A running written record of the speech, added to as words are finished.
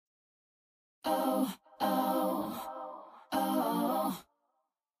Oh, oh, oh,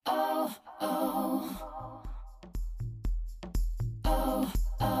 oh, oh. Oh,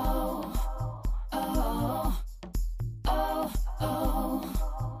 oh, oh, oh, oh.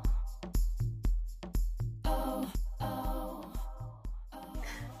 Oh, oh, oh.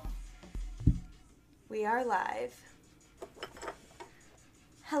 We are live.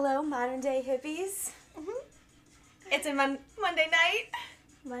 Hello, modern day hippies. It's a Monday night.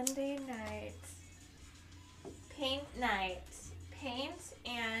 Monday night. Paint night. Paint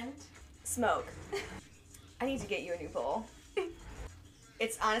and... Smoke. I need to get you a new bowl.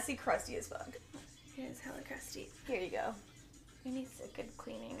 It's honestly crusty as fuck. It is hella crusty. Here you go. It needs a good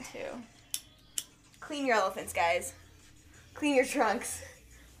cleaning too. Clean your elephants, guys. Clean your trunks.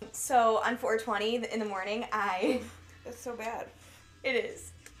 So on 420 in the morning, That's so bad. It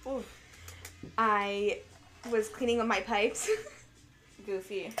is. I was cleaning with my pipes.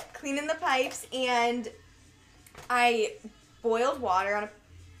 Goofy. Cleaning the pipes, and I boiled water in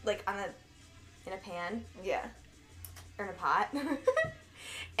a pan. Yeah. Or in a pot.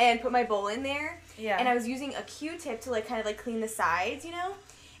 And put my bowl in there. Yeah. And I was using a Q-tip to kind of clean the sides, you know?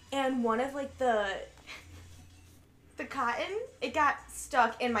 And one of the cotton, it got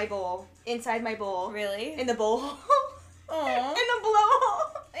stuck in my bowl, inside my bowl. Really? In the bowl hole. Aw. In the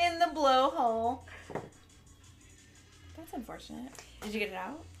blowhole. In the blowhole. That's unfortunate. Did you get it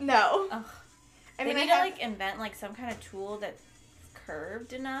out? No. Ugh. I They mean, need to invent some kind of tool that's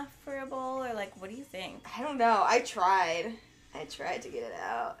curved enough for a bowl, or what do you think? I don't know. I tried to get it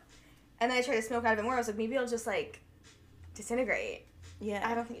out. And then I tried to smoke out of it more. I was like, maybe it'll just disintegrate. Yeah.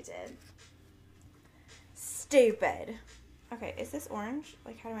 I don't think it did. Stupid. Okay, is this orange?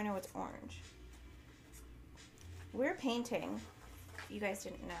 How do I know it's orange? We're painting. You guys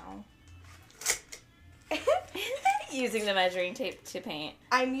didn't know. Using the measuring tape to paint.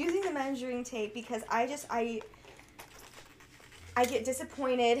 I'm using the measuring tape because I get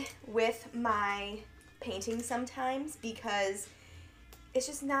disappointed with my painting sometimes because it's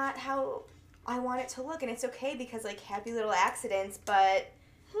just not how I want it to look, and it's okay because happy little accidents, but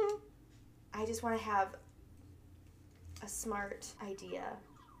I just want to have a smart idea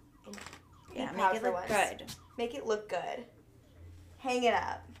and be proud make it for look once. good. Make it look good. Hang it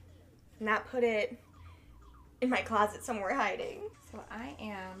up. Not put it in my closet somewhere hiding. So I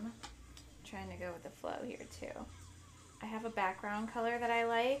am trying to go with the flow here too. I have a background color that I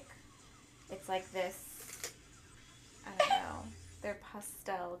like. It's this, I don't know, they're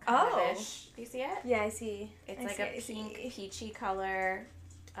pastel kind of ish. Do you see it? Yeah, I see. It's a pink, peachy color,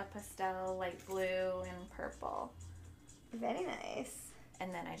 a pastel, light blue, and purple. Very nice.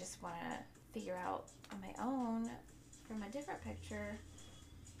 And then I just want to figure out on my own, from a different picture,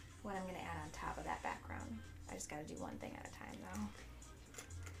 what I'm going to add on top of that background. I just got to do one thing at a time,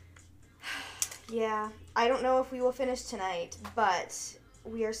 though. Yeah, I don't know if we will finish tonight, but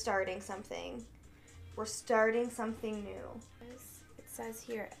we are starting something. We're starting something new. It says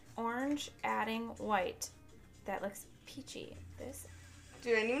here, orange adding white. That looks peachy. This.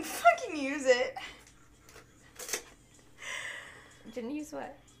 Dude, I didn't even fucking use it. Didn't use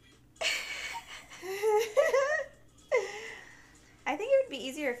what? I think it would be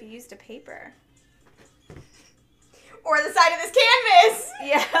easier if you used a paper. Or the side of this canvas.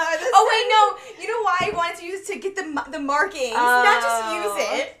 Yeah. Oh wait, no. You know why I wanted to use it to get the markings, not just use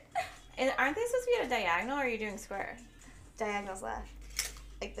it. And aren't they supposed to be at a diagonal, or are you doing square? Diagonals left,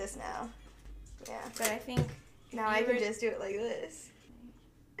 like this now. Yeah. But I think Now I can just do it like this.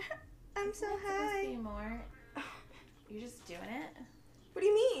 I'm so high. Be more. You're just doing it. What do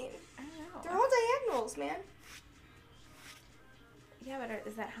you mean? I don't know. They're all diagonals, man. Yeah, but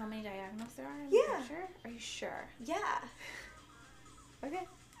is that how many diagonals there are in Yeah. the picture? Are you sure? Yeah. Okay.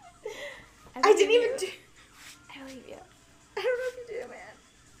 I didn't even do. I believe you. I don't know if you do, man.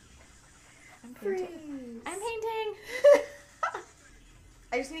 I'm painting. Freeze. I'm painting.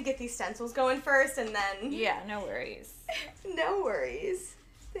 I just need to get these stencils going first, and then. Yeah, no worries. No worries.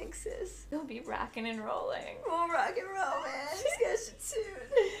 Thanks, sis. You'll be rocking and rolling. We'll rock and roll, man. Discussion soon.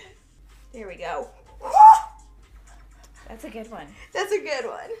 There we go. That's a good one. That's a good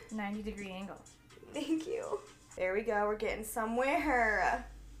one. 90-degree angle. Thank you. There we go. We're getting somewhere.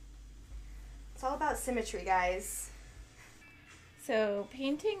 It's all about symmetry, guys. So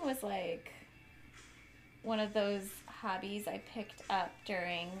painting was one of those hobbies I picked up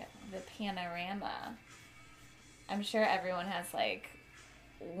during the panorama. I'm sure everyone has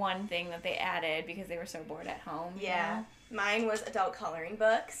one thing that they added because they were so bored at home. Yeah. You know? Mine was adult coloring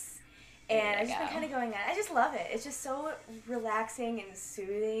books. And I've just been go. kind of going on. I just love it. It's just so relaxing and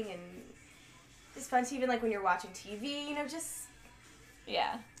soothing and just fun to even when you're watching TV, just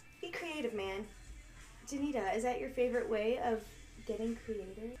Yeah. be creative creative, man. Danita, is that your favorite way of getting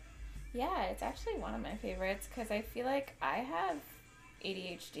creative? Yeah, it's actually one of my favorites because I feel like I have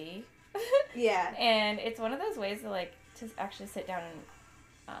ADHD. Yeah. And it's one of those ways to like to actually sit down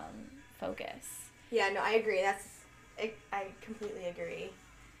and focus. Yeah, no, I agree. I completely agree.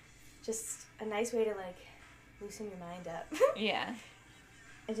 Just a nice way to like loosen your mind up. Yeah.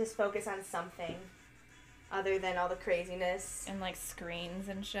 And just focus on something other than all the craziness. And like screens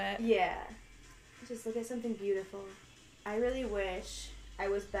and shit. Yeah. Just look at something beautiful. I really wish I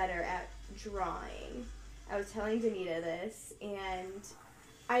was better at drawing. I was telling Danita this, and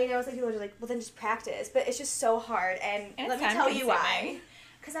I know it's like people are just like, well, then just practice. But it's just so hard, and let me tell you why.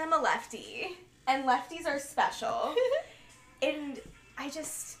 Because I'm a lefty, and lefties are special. And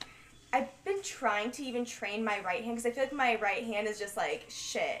I've been trying to even train my right hand, because I feel like my right hand is just like,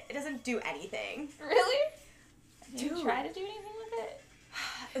 shit. It doesn't do anything. Really? Did you Dude. try to do anything with it?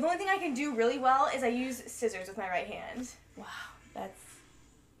 The only thing I can do really well is I use scissors with my right hand. Wow, that's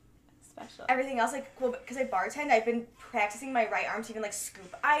special. Everything else, like, well, because I bartend, I've been practicing my right arm to even, like,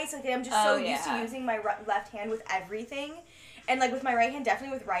 scoop ice. Like, I'm just so used to using my left hand with everything. And, like, with my right hand,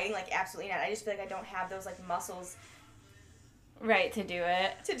 definitely with writing, like, absolutely not. I just feel like I don't have those, like, muscles Right, to do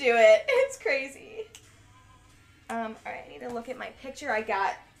it. to do it. It's crazy. All right, I need to look at my picture. I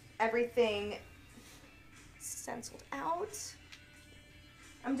got everything stenciled out.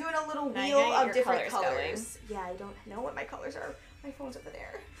 I'm doing a little Now you wheel gotta get of your different colors colors. Yeah, I don't know what my colors are. My phone's over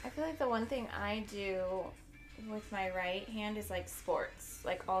there. I feel like the one thing I do with my right hand is like sports.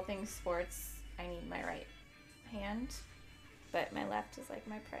 Like all things sports, I need my right hand. But my left is like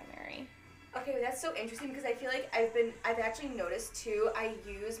my primary. Okay, well, that's so interesting because I feel like I've actually noticed too, I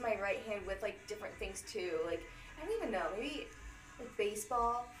use my right hand with like different things too. Like, I don't even know, maybe like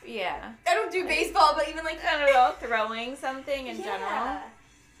baseball. Yeah. I don't do baseball, but even like, I don't know, throwing something in general.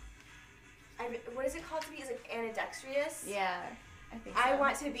 What is it called to be? Is like ambidextrous? Yeah, I think so. I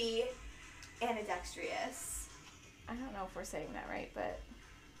want to be ambidextrous. I don't know if we're saying that right, but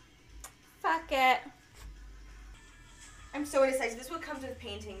fuck it. I'm so indecisive. This is what comes with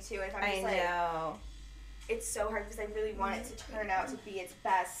painting too. And if I'm just like, know. it's so hard because I really want it to turn out to be its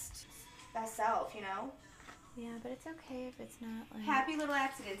best self, you know? Yeah, but it's okay if it's not like... Happy little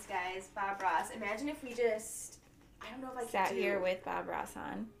accidents, guys. Bob Ross. Imagine if we just, I don't know if I could Sat here with Bob Ross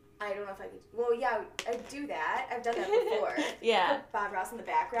on. I don't know if I could. Well, yeah, I'd do that. I've done that before. Yeah. Put Bob Ross in the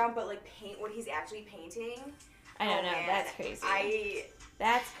background, but like paint what he's actually painting. I don't know. Man. That's crazy.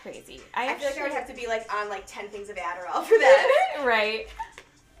 That's crazy. I feel like I would have to be like on like 10 things of Adderall for that. Right.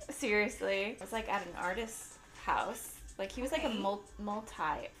 Seriously. It was like at an artist's house. Like he was like a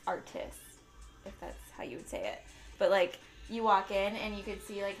multi-artist, if that's how you would say it. But like you walk in and you could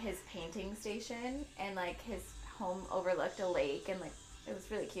see like his painting station and like his home overlooked a lake and like it was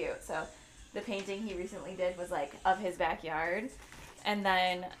really cute. So the painting he recently did was like of his backyard. And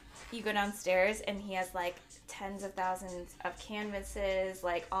then you go downstairs and he has like tens of thousands of canvases,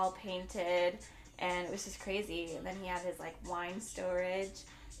 like all painted, and it was just crazy. And then he had his like wine storage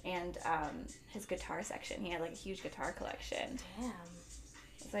and his guitar section. He had like a huge guitar collection. Damn.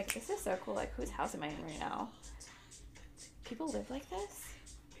 It's like, this is so cool. Like, whose house am I in right now? People live like this?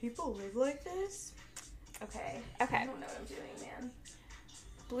 People live like this? Okay. Okay. I don't know what I'm doing, man.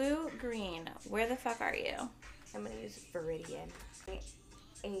 Blue, green. Where the fuck are you? I'm gonna use Viridian.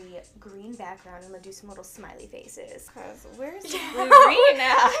 A green background. I'm gonna do some little smiley faces. Cause where's the blue green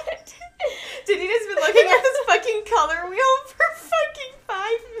at? Danita's been looking at this fucking color wheel for fucking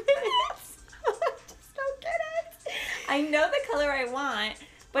 5 minutes. I just don't get it. I know the color I want,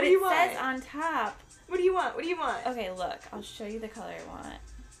 but What do it you want? says on top. What do you want? What do you want? Okay, look. I'll show you the color I want.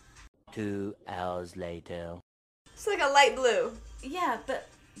 2 hours later. It's like a light blue. Yeah, but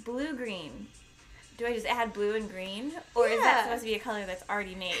blue-green. Do I just add blue and green? Or is that Yeah. supposed to be a color that's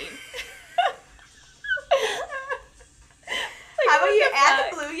already made? How about you add fuck?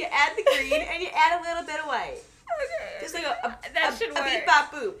 the blue, you add the green, and you add a little bit of white. Okay. Just like that should a work. beep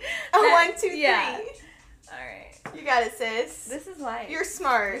bop boop. A That- 1, 2, 3. yeah. Alright. You got it, sis. This is why. You're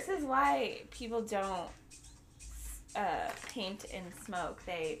smart. This is why people don't paint and smoke.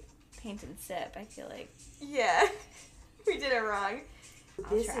 They paint and sip, I feel like. Yeah. We did it wrong.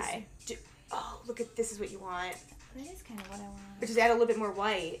 I'll try. Look at this is what you want. That is kind of what I want. Just add a little bit more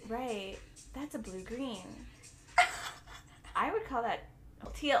white. Right. That's a blue-green. I would call that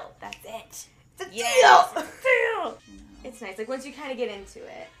teal. That's it. It's a Yes. deal. Teal! It's nice. Like once you kind of get into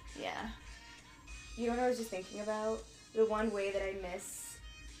it. Yeah. You know what I was just thinking about? The one way that I miss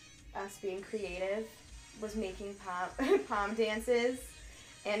us being creative was making pom dances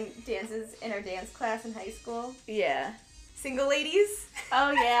and dances in our dance class in high school. Yeah. Single ladies.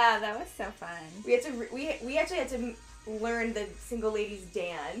 Oh yeah, that was so fun. We had to we actually had to learn the single ladies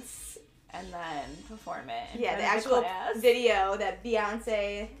dance. And then perform it. Yeah, the front of actual class. video that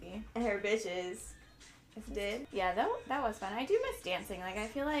Beyonce and her bitches did. Yeah, that was fun. I do miss dancing. Like, I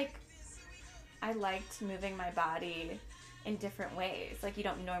feel like I liked moving my body in different ways, like you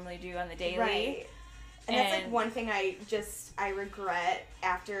don't normally do on the daily. Right. And that's like And- one thing I regret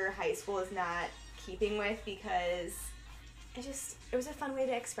after high school is not keeping with, because it was a fun way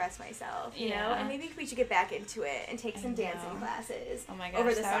to express myself, you know? Yeah. And maybe we should get back into it and take some I dancing know. classes Oh my gosh,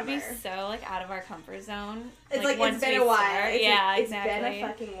 over the that summer. would be so like out of our comfort zone. It's like once it's been we a while. start. Yeah, It's exactly. been a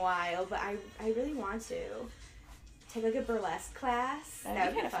fucking while, but I really want to take like a burlesque class. That'd That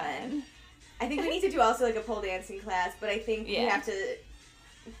would be kinda fun. I think we need to do also like a pole dancing class, but I think we Yeah. have to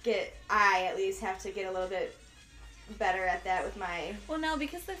I at least have to get a little bit better at that with my. Well, no,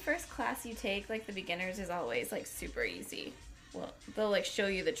 because the first class you take, like the beginners, is always like super easy. Well, they'll like show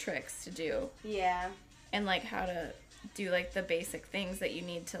you the tricks to do Yeah. and like how to do like the basic things that you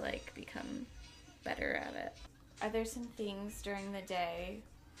need to like become better at it. Are there some things during the day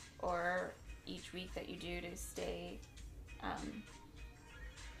or each week that you do to stay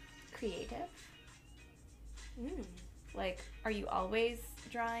creative? Like, are you always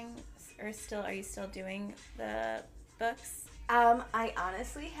drawing, or are you still doing the books? I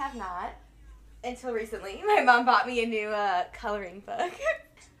honestly have not until recently. My mom bought me a new coloring book.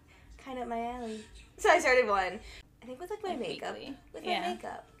 Kind of up my alley. So I started one. I think with like my Like makeup. weekly. With Yeah. my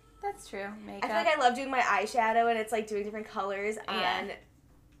makeup. That's true. I Makeup. feel like I love doing my eyeshadow, and it's like doing different colors Yeah.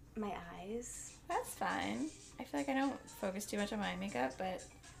 on my eyes. That's fine. I feel like I don't focus too much on my makeup, but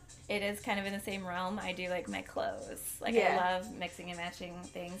it is kind of in the same realm. I do like my clothes. Like Yeah. I love mixing and matching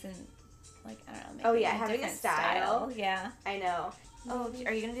things and like I don't know. Making Oh, yeah, a having a different style. Yeah. I know. Oh,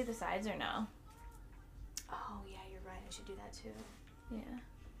 are you gonna do the sides or no? Oh, yeah, you're right. I should do that too. Yeah.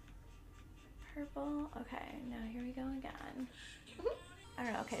 Purple. Okay, now here we go again. I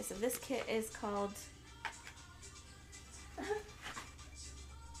don't know. Okay, so this kit is called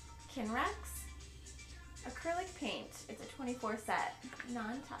Kinrex acrylic paint. It's a 24 set,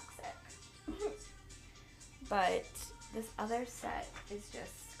 non-toxic. But this other set is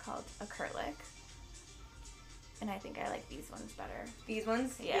just called acrylic. And I think I like these ones better. These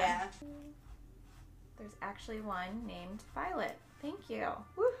ones? Yeah. There's actually one named Violet. Thank you.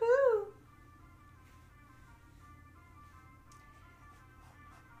 Woohoo!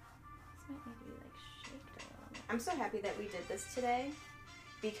 This might need to be like shaked a little bit. I'm so happy that we did this today,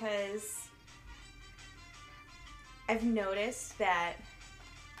 because I've noticed that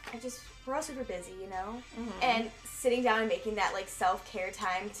we're all super busy, you know? Mhm. And sitting down and making that like self-care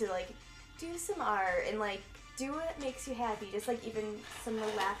time to like do some art and like do what makes you happy, just like even some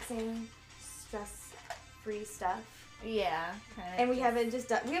relaxing, stress-free stuff. Yeah. Kinda And we just-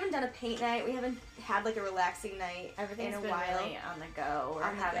 haven't done a paint night. We haven't had like a relaxing night Everything's in a been while. really on the go or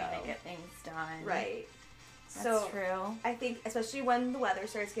On the having go. to get things done. Right. That's So true. I think especially when the weather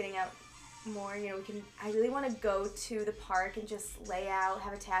starts getting out more, you know, I really want to go to the park and just lay out,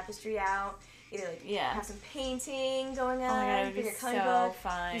 have a tapestry out, either like Yeah. have some painting going Oh on, my god, it would bring be your coloring so book,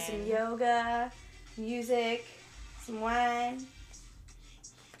 fun. do some yoga, music, some wine,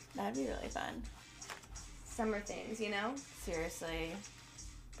 That'd be really fun. summer things, you know? Seriously.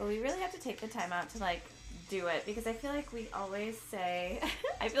 But we really have to take the time out to like do it because I feel like we always say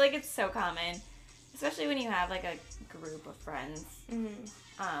I feel like it's so common, especially when you have like a group of friends.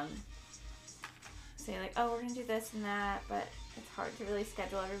 Say like, oh, we're gonna do this and that, but it's hard to really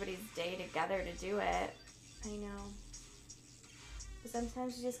schedule everybody's day together to do it. I know. But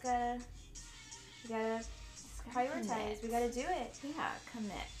sometimes you just gotta prioritize. Commit. We gotta do it. Yeah,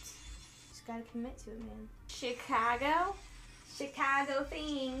 commit. Just gotta commit to it, man. Chicago? Chicago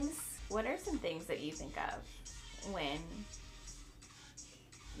things. What are some things that you think of when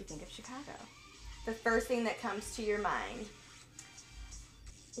you think of Chicago? The first thing that comes to your mind.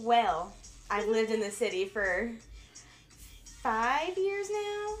 Well, I've lived in the city for 5 years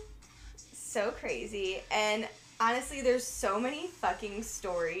now. So crazy. And honestly, there's so many fucking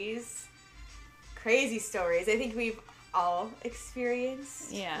stories. Crazy stories. I think we've all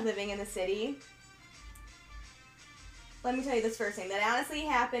experienced living in the city. Let me tell you this first thing. That honestly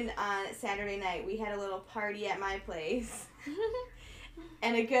happened on Saturday night. We had a little party at my place.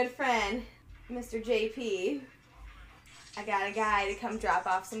 And a good friend, Mr. JP, I got a guy to come drop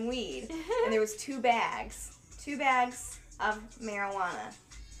off some weed. And there was 2 bags of marijuana.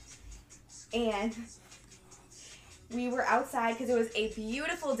 And we were outside because it was a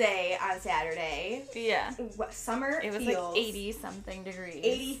beautiful day on Saturday. Yeah. Summer It was feels. like 80 something degrees.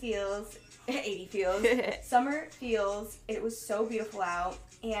 80 feels. 80 feels. Summer feels. It was so beautiful out,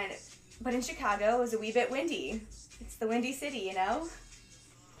 but in Chicago it was a wee bit windy. It's the Windy City, you know?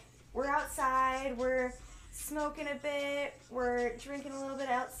 We're outside, we're smoking a bit, we're drinking a little bit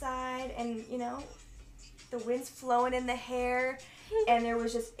outside, and, you know, the wind's flowing in the hair, and there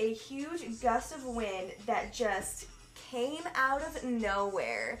was just a huge gust of wind that just came out of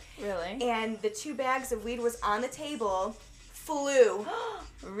nowhere. Really? And the 2 bags of weed was on the table, flew.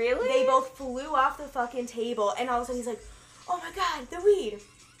 Really? They both flew off the fucking table, and all of a sudden he's like, oh my god, the weed.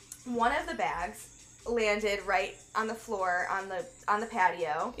 One of the bags landed right on the floor on the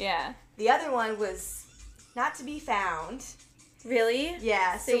patio. Yeah. The other one was not to be found. Really?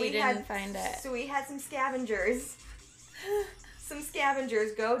 Yeah, So you didn't find it. So we had some scavengers. Some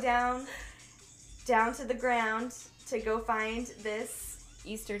scavengers go down to the ground to go find this.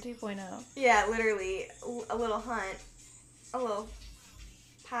 Easter 2.0. Yeah, literally a little hunt, a little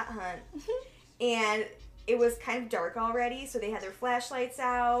pot hunt. And it was kind of dark already, so they had their flashlights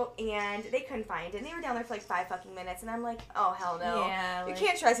out, and they couldn't find it. And they were down there for like 5 fucking minutes, and I'm like, oh, hell no. Yeah, You like-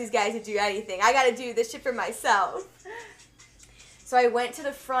 can't trust these guys to do anything. I gotta do this shit for myself. So I went to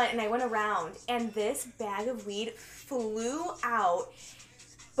the front, and I went around, and this bag of weed flew out.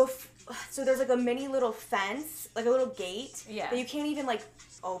 So there's like a mini little fence, like a little gate, Yeah. that you can't even like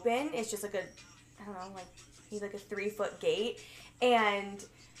open. It's just like I don't know, like maybe like a 3-foot gate. And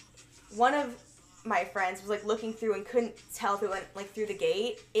one of my friends was like looking through and couldn't tell if it went like through the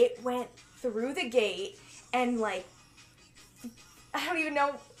gate. It went through the gate and like, I don't even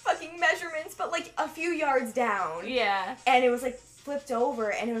know fucking measurements, but like a few yards down. Yeah. And it was like flipped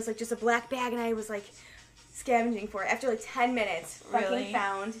over, and it was like just a black bag, and I was like scavenging for it. After like 10 minutes, fucking Really?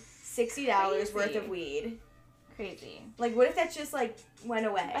 found $60 worth Crazy. of weed. Crazy. Like, what if that just like went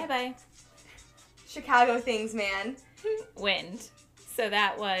away? Bye-bye. Chicago things, man. Wind. So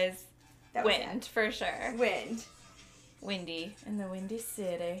that was That was wind, for sure. it. Wind. Windy. In the Windy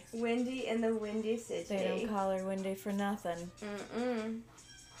City. Windy in the Windy City. They don't call her Windy for nothing. Mm-mm.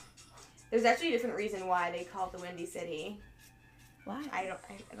 There's actually a different reason why they call it the Windy City. Why? I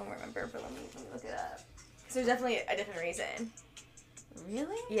don't remember, but let me look it up. So there's definitely a different reason.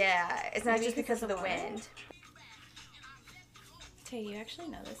 Really? Yeah, it's not Maybe just because of the water? wind. Tay, you actually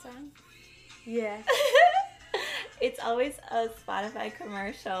know this song? Yeah. It's always a Spotify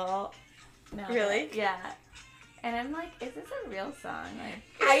commercial. No. Really? Yeah. And I'm like, is this a real song?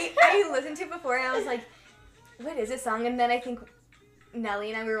 Like, I listened to it before, and I was like, what is this song? And then I think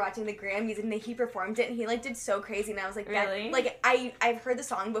Nelly and I were watching the Grammys, and he performed it, and he like did so crazy, and I was like, Really? Like I've heard the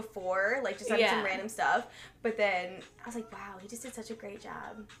song before, like just on some Yeah. random stuff, but then I was like, wow, he just did such a great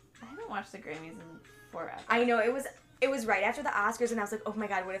job. I haven't watched the Grammys in forever. I know it was right after the Oscars, and I was like, oh my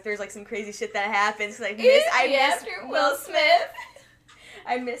god, what if there's like some crazy shit that happens? Like I missed after Will Smith.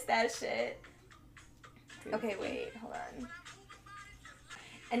 I missed that shit. Okay, wait, hold on.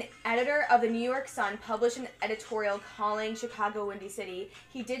 An editor of the New York Sun published an editorial calling Chicago Windy City.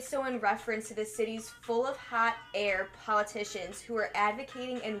 He did so in reference to the city's full of hot air politicians who were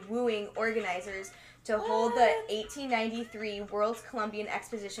advocating and wooing organizers to hold the 1893 World's Columbian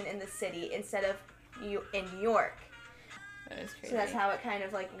Exposition in the city instead of in New York. That is crazy. So that's how it kind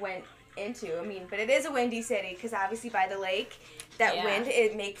of like went into. I mean, but it is a windy city because obviously by the lake, that Yeah. wind,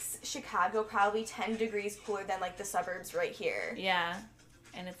 it makes Chicago probably 10 degrees cooler than like the suburbs right here. Yeah.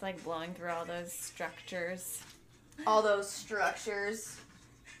 And it's like blowing through all those structures. All those structures.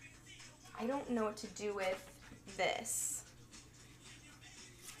 I don't know what to do with this.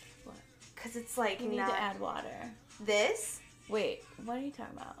 What? Because it's like You need not to add water. this. Wait, what are you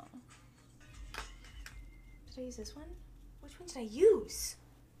talking about? Did I use this one? Which one did I use?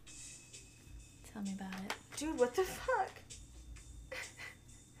 Tell me about it. Dude, what the fuck?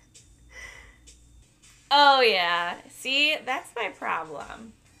 Oh, yeah. See, that's my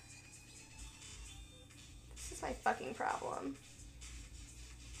problem. This is my fucking problem.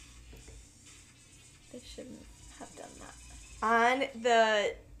 They shouldn't have done that. On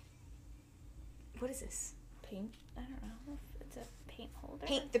the... What is this? Paint? I don't know. It's a paint holder.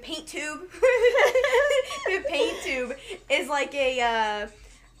 The paint tube. The paint tube is like a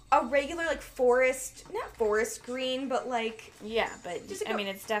regular like not forest green, but like Yeah, but Just I mean,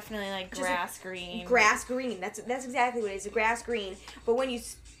 it's definitely like just grass green. grass green. That's exactly what it is, a grass green. But when you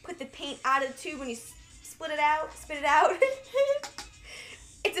put the paint out of the tube, when you spit it out,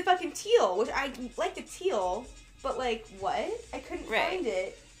 it's a fucking teal, which I like the teal, but like what? I couldn't Right. find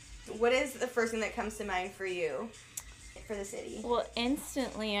it. What is the first thing that comes to mind for you for the city? Well,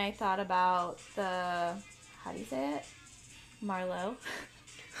 instantly I thought about the, how do you say it? Marlowe.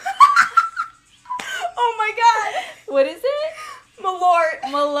 Oh my god! What is it? Malort.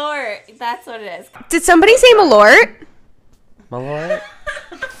 Malort. That's what it is. Did somebody say Malort? Malort?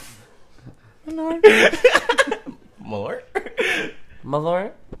 Malort?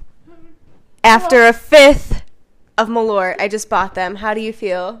 Malort? After a fifth of Malort, I just bought them. How do you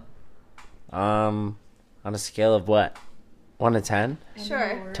feel? On a scale of what? 1 to 10?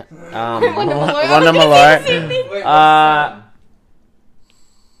 Sure. One to Malort. Malort.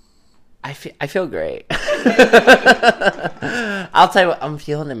 I feel great. I'll tell you what, I'm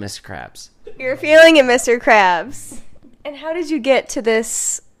feeling it, Mr. Krabs. You're feeling it, Mr. Krabs. And how did you get to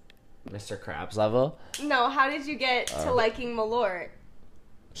this? Mr. Krabs level? No, how did you get to liking Malort?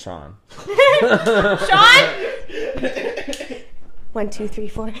 Sean. Sean? 1, 2, 3,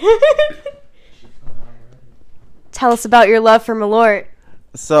 4. Tell us about your love for Malort.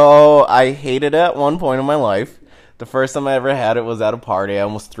 So, I hated it at one point in my life. The first time I ever had it was at a party. I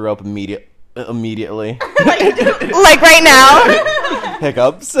almost threw up immediately. Like right now?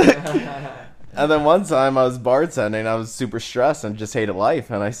 Hiccups. And then one time I was bartending. I was super stressed and just hated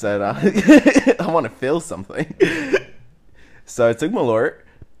life. And I said, I want to feel something. So I took Malort,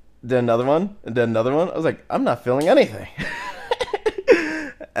 did another one, and did another one. I was like, I'm not feeling anything.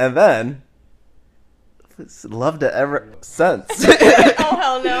 And then, loved it ever since. Oh,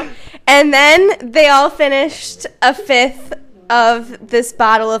 hell no. And then they all finished a fifth of this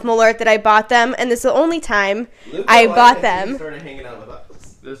bottle of Malort that I bought them. And this is the only time I bought them. Started hanging out with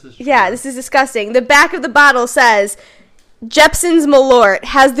us. This is true. Yeah, this is disgusting. The back of the bottle says, Jepson's Malort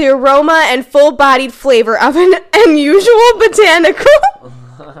has the aroma and full-bodied flavor of an unusual botanical.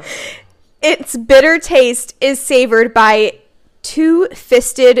 Its bitter taste is savored by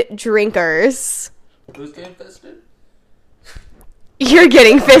two-fisted drinkers. Who's getting fisted? You're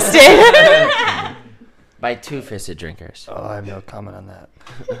getting fisted. By two-fisted drinkers. Oh, I have no comment on that.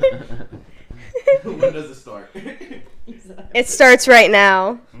 When does it start? It starts right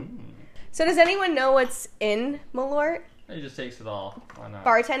now. So does anyone know what's in Malort? He just takes it all. Why not?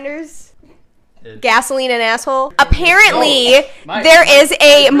 Bartenders? It's- Gasoline and asshole? Apparently, Mike, there is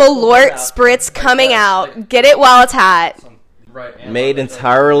a Mike, Malort Mike, spritz Mike, coming Mike, out. Mike, Get it while it's hot. Right, and Made Mike,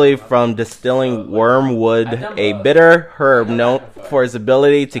 entirely from distilling wormwood, a bitter herb known for its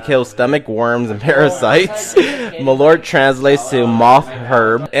ability to kill stomach worms and parasites. Malort translates to moth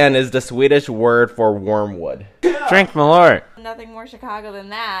herb and is the Swedish word for wormwood. Drink Malort. Nothing more Chicago than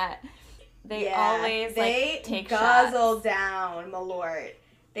that. They always take guzzle shots. down Malort.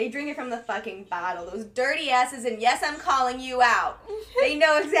 They drink it from the fucking bottle. Those dirty asses, and yes, I'm calling you out. They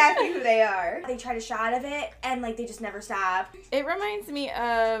know exactly who they are. They tried a shot of it, and like they just never stop. It reminds me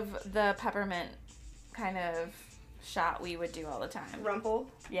of the peppermint kind of shot we would do all the time.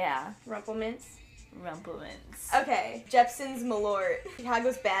 Yeah, Rumplemints. Rumplemans. Okay, Jepson's Malort.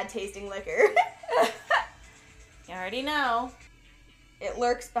 Chicago's bad tasting liquor. You already know. It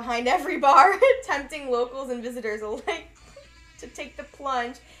lurks behind every bar, tempting locals and visitors alike to take the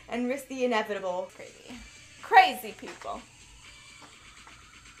plunge and risk the inevitable. Crazy people.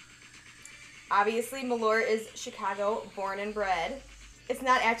 Obviously, Malort is Chicago born and bred. It's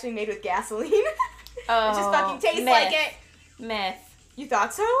not actually made with gasoline. It just fucking tastes myth. like it. Myth. You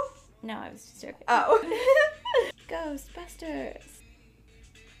thought so? No, I was just joking. Oh. Ghostbusters.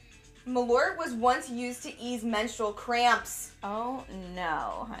 Malort was once used to ease menstrual cramps. Oh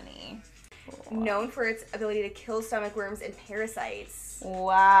no, honey. Known for its ability to kill stomach worms and parasites.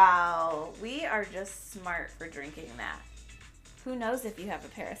 Wow. We are just smart for drinking that. Who knows if you have a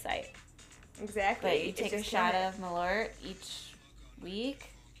parasite? Exactly. But you It's take a just shot not- of Malort each week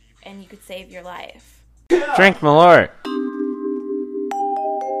and you could save your life. Drink Malort.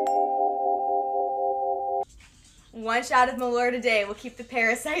 One shot of Malort a day will keep the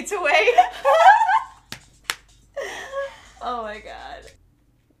parasites away. Oh my god.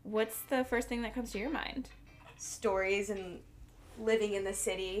 What's the first thing that comes to your mind? Stories and living in the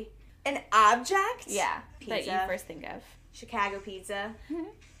city. An object? Yeah, that Pizza. you first think of. Chicago pizza,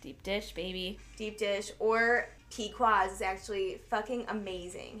 Deep dish, baby. deep dish, or Pequod's is actually fucking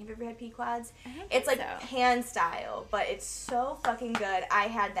amazing. Have you ever had Pequod's? I don't It's like think so. pan style, but it's so fucking good. I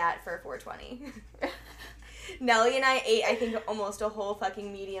had that for $4.20. Nellie and I ate, I think, almost a whole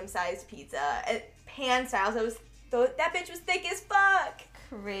fucking medium-sized pizza. Pan style, so that bitch was thick as fuck.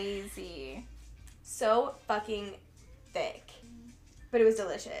 Crazy. So fucking thick. But it was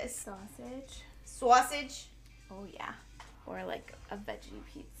delicious. Sausage. Sausage. Oh yeah. Or like a veggie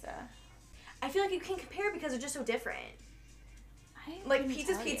pizza. I feel like you can't compare because they're just so different. Like, couldn't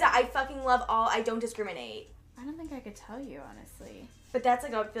pizza's tell pizza, you. I fucking love all. I don't discriminate. I don't think I could tell you, honestly. But that's,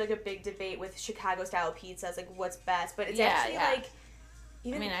 like, I feel like a big debate with Chicago-style pizzas, like, what's best. But it's Yeah, actually, yeah. like, I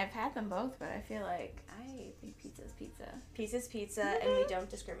mean, I've had them both, but I feel like I think pizza's pizza. Pizza's pizza, and we don't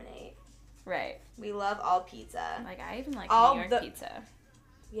discriminate. Right. We love all pizza. Like, I even like All New York the- pizza.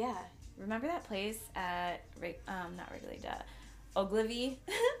 Yeah. Remember that place at, not Wrigley, Ogilvy?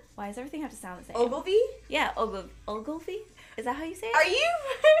 Why does everything have to sound the same? Ogilvy? Yeah, Ogilvy? Is that how you say it? Are you?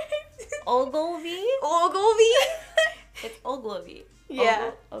 Ogilvy? Ogilvy? It's Ogilvy.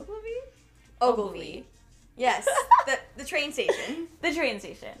 Yeah. Ogilvy? Ogilvy. Yes. The train station. The train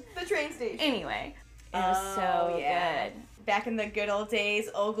station. The train station. Anyway, it was so good. Back in the good old days,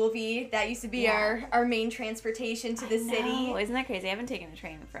 Ogilvy, that used to be Yeah. our main transportation to the city. No, isn't that crazy? I haven't taken a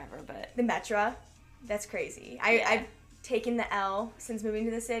train in forever, but The Metra. That's crazy. Yeah. I've taken the L since moving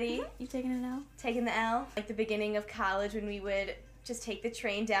to the city. you taking it now? Taking the L. Like the beginning of college when we would just take the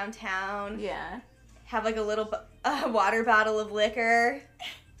train downtown, Yeah. have like a little water bottle of liquor,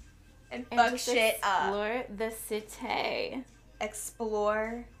 and fuck just shit up. explore the city.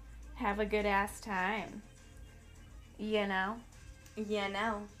 Explore. Have a good ass time. You know? Yeah,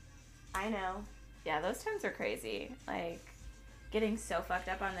 no. I know. Yeah, those times are crazy. Like, getting so fucked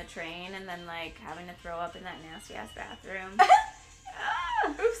up on the train and then, like, having to throw up in that nasty ass bathroom.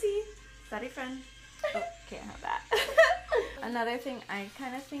 Oopsie. Sorry, friend. Oh, can't have that. Another thing I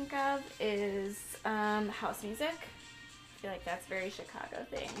kind of think of is house music. I feel like that's very Chicago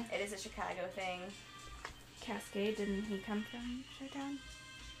thing. It is a Chicago thing. Cascade, didn't he come from Showdown?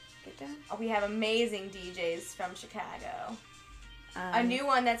 Get Down? We have amazing DJs from Chicago. A Um, new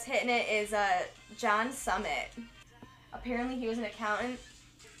one that's hitting it is John Summit. Apparently he was an accountant.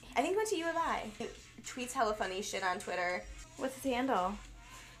 I think he went to U of I. He tweets hella funny shit on Twitter. What's his handle?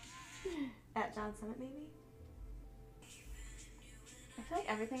 At John Summit, maybe? I feel like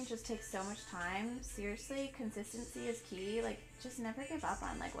everything just takes so much time. Seriously, consistency is key. Like, just never give up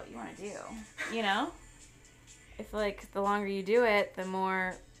on, like, what you want to do. You know? I feel like the longer you do it, the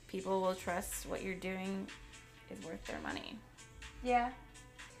more people will trust what you're doing is worth their money. Yeah.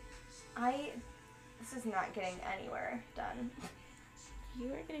 This is not getting anywhere done. You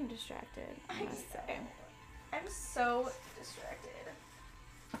are getting distracted, I must say. I'm so distracted.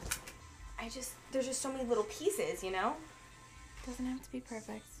 There's just so many little pieces, you know? Doesn't have to be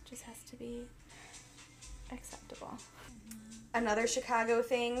perfect. It just has to be acceptable. Another Chicago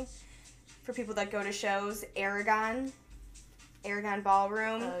thing for people that go to shows, Aragon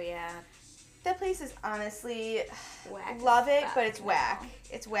Ballroom. Oh, yeah. That place is honestly, Whack as love it, fuck but it's now. whack.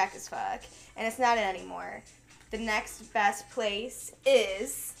 It's whack as fuck. And it's not it anymore. The next best place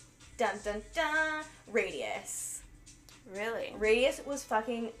is, dun dun dun, Radius. Really? Radius was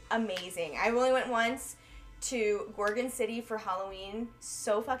fucking amazing. I only went once to Gorgon City for Halloween.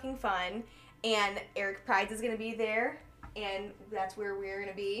 So fucking fun. And Eric Prides is going to be there. And that's where we're going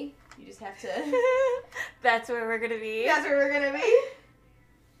to be. You just have to... That's where we're gonna be. That's where we're gonna be.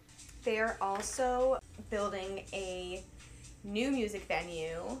 They're also building a new music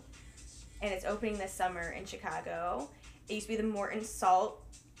venue, and it's opening this summer in Chicago. It used to be the Morton Salt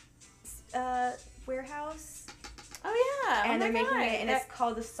warehouse, Oh yeah. and oh they're my making God. it, and it's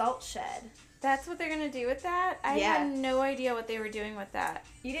called the Salt Shed. That's what they're gonna do with that? I Yeah. had no idea what they were doing with that.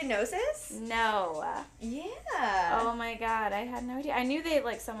 You didn't know this? No. Yeah. Oh my God, I had no idea. I knew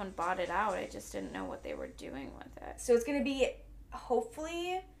someone bought it out. I just didn't know what they were doing with it. So it's gonna be,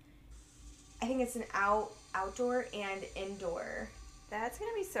 hopefully, I think it's an outdoor and indoor. That's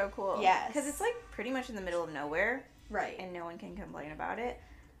gonna be so cool. Yes. Because it's like pretty much in the middle of nowhere, Right. and no one can complain about it.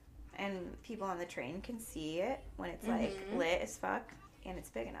 And people on the train can see it when it's like lit as fuck, and it's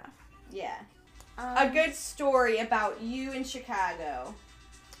big enough. Yeah. A Um, good story about you in Chicago.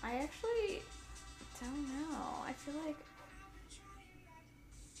 I actually don't know. I feel like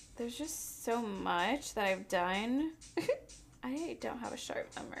there's just so much that I've done. I don't have a sharp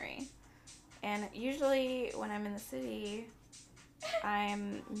memory. And usually when I'm in the city,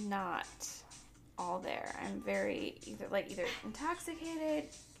 I'm not all there. I'm very either intoxicated,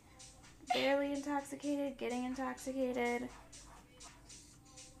 barely intoxicated, getting intoxicated.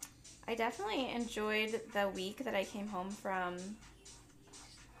 I definitely enjoyed the week that I came home from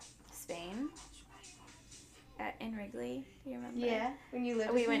Spain in Wrigley. Do you remember? Yeah, when you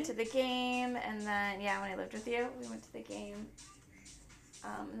lived We with went me? to the game, and then, when I lived with you, we went to the game,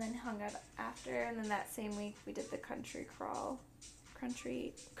 and then hung out after, and then that same week we did the country crawl.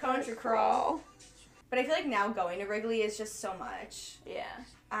 Country crawl. But I feel like now going to Wrigley is just so much. Yeah.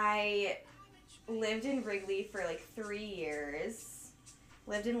 I lived in Wrigley for like 3 years.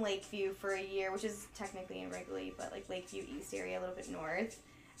 Lived in Lakeview for a year, which is technically in Wrigley, but like Lakeview East area, a little bit north.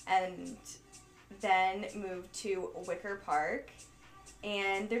 And then moved to Wicker Park.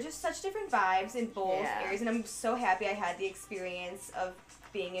 and they're just such different vibes in both Yeah. areas, and I'm so happy I had the experience of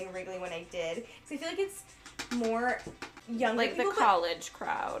being in Wrigley when I did, because I feel like it's more younger Like the people, but college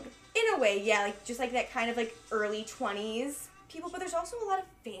crowd. in a way, yeah, like just like that kind of like early 20s people, but there's also a lot of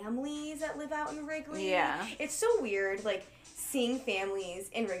families that live out in Wrigley. Yeah. It's so weird, like, seeing families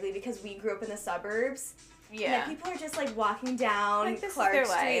in Wrigley because we grew up in the suburbs. And Yeah. that people are just like walking down Like, this is Clark their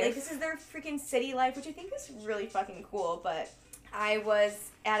Street. life. Like, this is their freaking city life, which I think is really fucking cool. But I was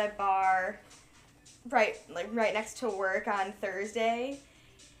at a bar right next to work on Thursday.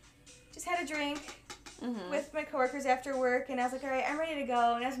 Just had a drink Mm-hmm. with my coworkers after work, and I was like, all right, I'm ready to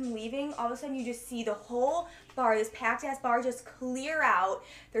go. And as I'm leaving, all of a sudden you just see the whole bar, this packed ass bar, just clear out.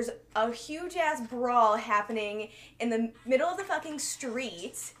 There's a huge ass brawl happening in the middle of the fucking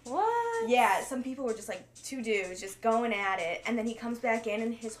street. What? Yeah, some people were just like, two dudes just going at it, and then he comes back in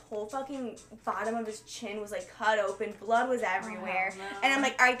and his whole fucking bottom of his chin was like cut open, blood was everywhere. no. And I'm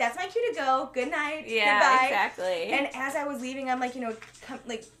like, all right, that's my cue to go. Good night. Yeah, Goodbye. exactly. And as I was leaving, I'm like,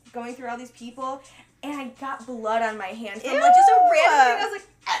 going through all these people, and I got blood on my hand from like just a random thing. I was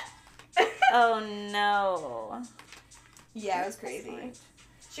like, oh no. yeah, it was crazy.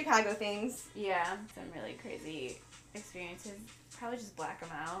 Chicago things. Yeah, some really crazy experiences. Probably just black them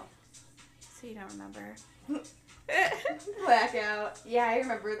out so you don't remember. Blackout. Yeah, I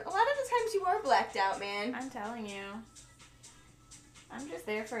remember. A lot of the times you are blacked out, man. I'm telling you. I'm just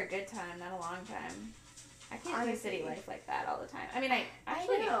there for a good time, not a long time. I can't do city Honestly. life like that all the time. I mean, I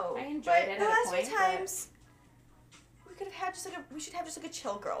know. enjoyed but it the at a last point. few times, we should have just like a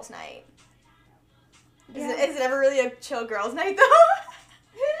chill girls' night. Yeah. Is it ever really a chill girls' night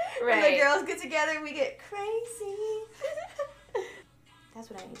though? When Right. the girls get together, we get crazy. That's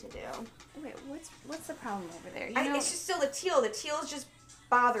what I need to do. Wait, what's the problem over there? You It's just still the teal. The teal is just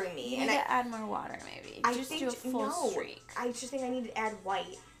bothering me, you and need to add more water, maybe. I just think do a full no. streak. I just think I need to add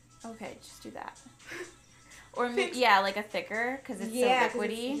white. Okay, just do that. Or Thanks. yeah, like a thicker, because it's so 'cause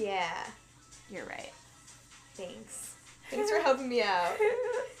liquidy. yeah. You're right. Thanks. Thanks for helping me out.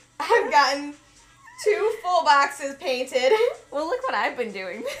 I've gotten 2 full boxes painted. Well, look what I've been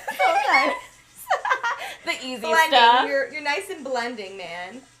doing. Okay. The easy Blending. stuff. You're nice and blending,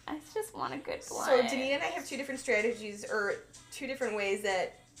 man. I just want a good So blend. Danita and I have 2 different strategies, or 2 different ways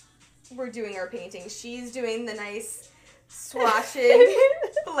that we're doing our painting. She's doing the nice swatching,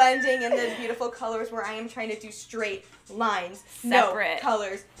 blending, and the beautiful colors, where I am trying to do straight lines, Separate. no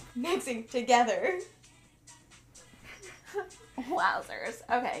colors, mixing together. Wowzers.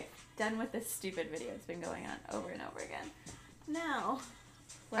 Okay, done with this stupid video. It's been going on over and over again. Now,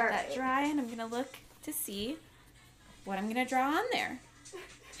 let that Alright. dry, and I'm going to look to see what I'm going to draw on there.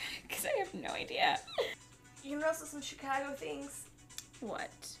 Because I have no idea. You know also some Chicago things? What?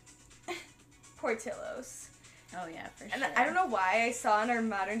 Portillo's. Oh, yeah, for And sure. I don't know why I saw in our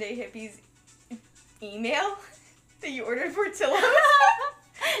Modern Day Hippies email that you ordered Portillo's.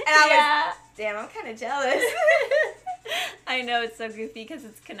 And I was, Yeah. damn, I'm kind of jealous. I know, it's so goofy because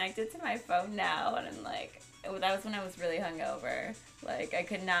it's connected to my phone now, and I'm like, that was when I was really hungover. Like, I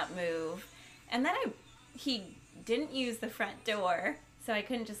could not move. And then he didn't use the front door, so I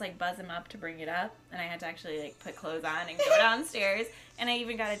couldn't just, like, buzz him up to bring it up, and I had to actually, like, put clothes on and go downstairs, and I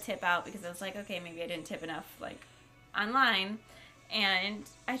even got a tip out because I was like, okay, maybe I didn't tip enough, like, online, and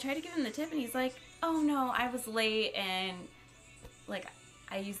I tried to give him the tip, and he's like, oh, no, I was late, and, like,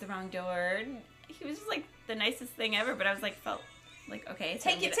 I used the wrong door. He was just, like, the nicest thing ever, but I was, like, felt like, okay, so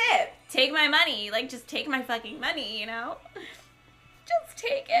Take your tip. take my money. Like, just take my fucking money, you know? Just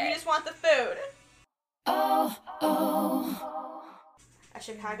take it. You just want the food. Oh, oh. A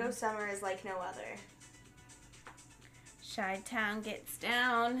Chicago summer is like no other. Chi-Town gets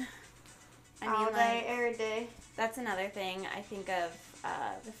down. I mean, All like, day, every day. that's another thing. I think of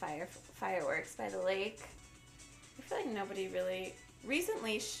the fireworks by the lake. I feel like nobody really...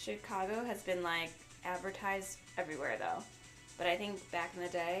 Recently, Chicago has been, like, advertised everywhere, though. But I think back in the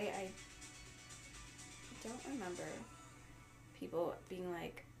day, I don't remember people being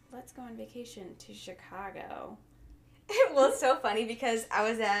like, let's go on vacation to Chicago. Well, it's so funny because I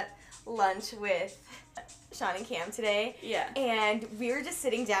was at lunch with Sean and Cam today, Yeah. and we were just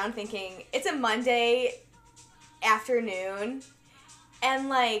sitting down thinking, it's a Monday afternoon, and,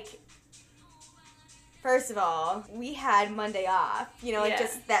 like, first of all, we had Monday off, you know, like, Yeah.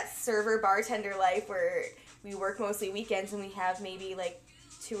 just that server bartender life where we work mostly weekends and we have maybe, like,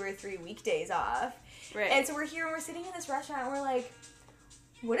 2 or 3 weekdays off. Right. And so we're here and we're sitting in this restaurant and we're like,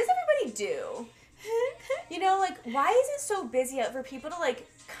 what does everybody do? You know, like, why is it so busy out for people to, like,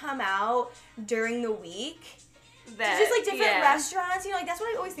 come out during the week? That, Just, like, different yeah. restaurants, you know, like, that's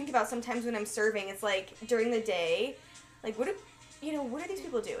what I always think about sometimes when I'm serving. It's, like, during the day, like, what do you know, what are these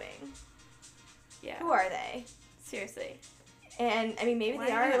people doing? Yeah. Who are they? Seriously. And I mean, maybe Why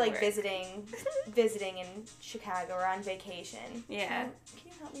they do are they like work? visiting in Chicago or on vacation. Yeah. Can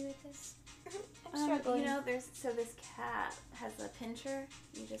you help me with this? I'm struggling. You know, this cat has a pincher.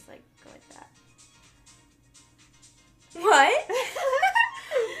 You just like go like that. What?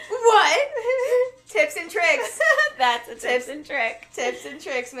 What? Tips and tricks. That's a Tips. tips and trick. Tips and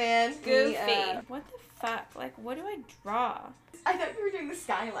tricks, man. Goofy. Me, What the fuck? Like, what do I draw? I thought you were doing the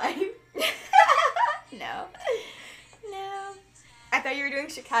skyline. No. No. I thought you were doing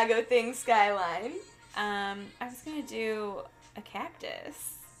Chicago thing skyline. I was gonna do a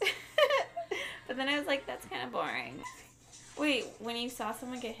cactus. But then I was like, that's kind of boring. Wait, when you saw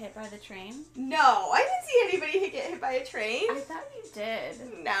someone get hit by the train? No, I didn't see anybody get hit by a train. I thought you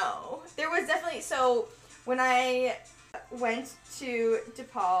did. No. There was definitely, so when I went to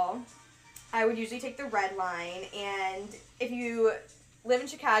DePaul, I would usually take the red line, and if you live in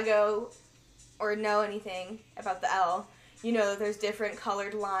Chicago or know anything about the L, you know that there's different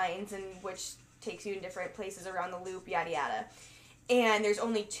colored lines and which takes you in different places around the loop, yada yada. And there's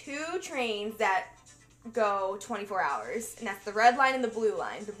only 2 trains that go 24 hours, and that's the red line and the blue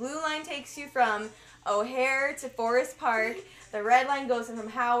line. The blue line takes you from O'Hare to Forest Park. The red line goes from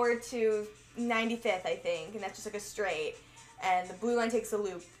Howard to 95th, I think, and that's just like a straight. And the blue line takes the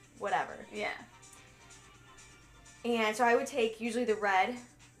loop, whatever. Yeah. And so I would take usually the red,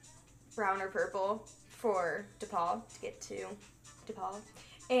 brown, or purple for DePaul to get to DePaul.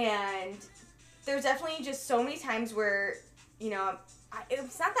 And there's definitely just so many times where, you know,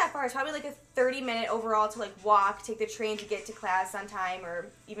 it's not that far. It's probably like a 30-minute overall to like walk, take the train to get to class on time or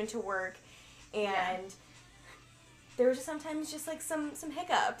even to work. And there was just sometimes just like some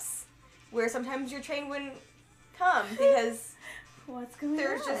hiccups where sometimes your train wouldn't come because What's going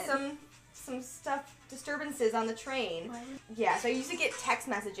there's on? just some stuff, disturbances on the train. Why would- Yeah, so I used to get text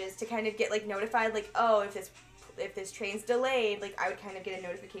messages to kind of get like notified, like, oh, if this train's delayed, like I would kind of get a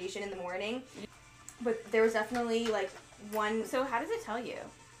notification in the morning. But there was definitely like one. So how does it tell you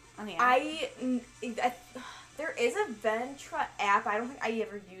on the app? I there is a Ventra app. I don't think I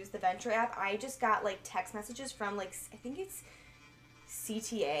ever used the Ventra app. I just got like text messages from like I think it's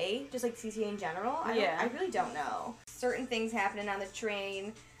CTA, just like CTA in general. I really don't know. Certain things happening on the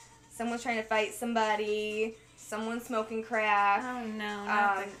train. Someone's trying to fight somebody. Someone's smoking crack. Oh no,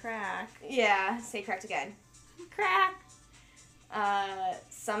 not the Um, crack. Yeah, say cracked again. Crack.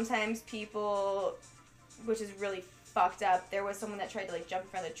 Sometimes people, which is really fucked up. There was someone that tried to like jump in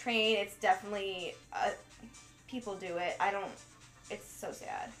front of the train. It's definitely people do it. It's so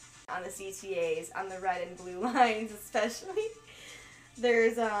sad. On the CTAs, on the red and blue lines especially,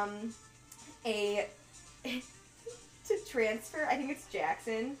 there's a to transfer. I think it's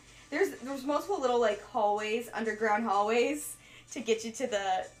Jackson. There's multiple little like hallways, underground hallways, to get you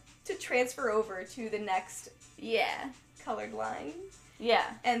to transfer over to the next colored line. Yeah.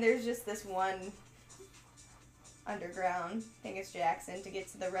 And there's just this one underground, I think it's Jackson, to get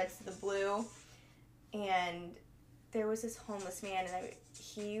to the red to the blue. And there was this homeless man, and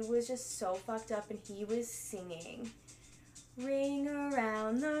he was just so fucked up, and he was singing, "Ring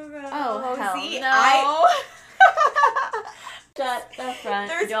around the rosy." Oh, hell no. Shut the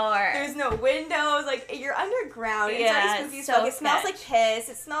front door. There's no windows, like, you're underground. It's Yeah, already spooky as so fuck. It smells sketch. like piss.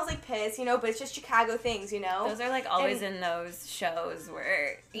 It smells like piss, you know, but it's just Chicago things, you know? Those are like always in those shows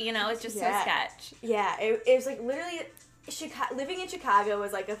where, you know, it's just Yeah. so sketch. Yeah, it was like literally, living in Chicago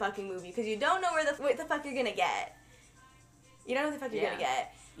was like a fucking movie because you don't know what the fuck you're gonna get. You don't know what the fuck you're Yeah. gonna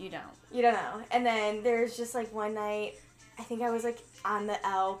get. You don't. You don't know. And then there's just like one night, I think I was like on the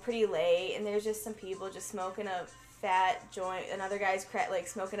L pretty late, and there's just some people just smoking a fat joint. Another guy's like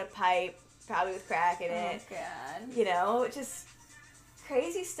smoking a pipe, probably with crack in it. Oh, God. You know, just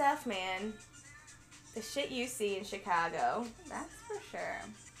crazy stuff, man. The shit you see in Chicago. That's for sure.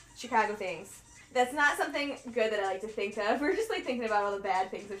 Chicago things. That's not something good that I like to think of. We're just like thinking about all the bad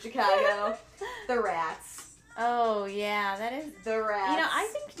things of Chicago. The rats. Oh, yeah, that is. The rats. You know, I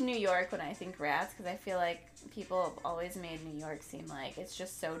think New York when I think rats because I feel like people have always made New York seem like it's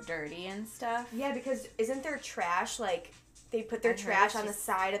just so dirty and stuff. Yeah, because isn't there trash, like, they put their I heard trash it's on the just-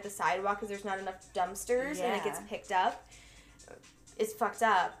 side of the sidewalk because there's not enough dumpsters and it gets Yeah. picked up? It's fucked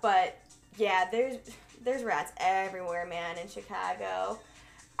up, but yeah, there's rats everywhere, man, in Chicago.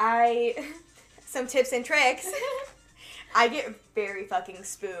 Some tips and tricks. I get very fucking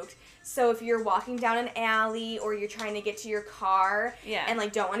spooked. So if you're walking down an alley or you're trying to get to your car Yeah. and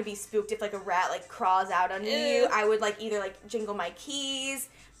like don't want to be spooked if like a rat like crawls out under you, I would like either like jingle my keys,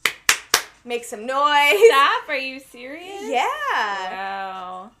 make some noise. Stop, are you serious? Yeah.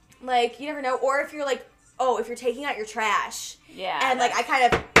 Wow. Like you never know. Or if you're like oh, if you're taking out your trash. Yeah. And like I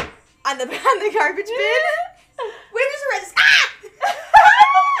kind of on the garbage bin. Where's the rest?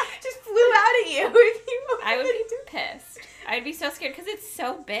 Just flew out at you. If you I would be pissed. I'd be so scared because it's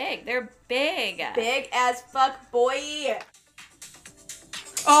so big. They're big. big as fuck, boy.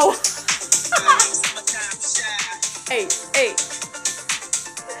 Oh. Hey.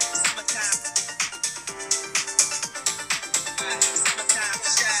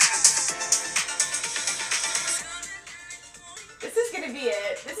 This is gonna be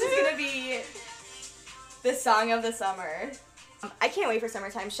it. This is gonna be the song of the summer. I can't wait for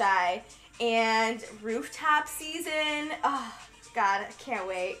Summertime Shy and rooftop season. Oh, God, I can't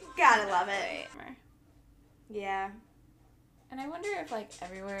wait. Gotta love it. Yeah. And I wonder if like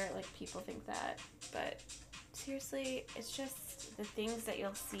everywhere like people think that, but seriously, it's just the things that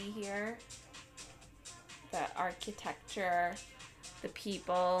you'll see here. The architecture, the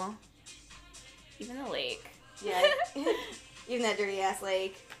people, even the lake. Yeah. Even that dirty ass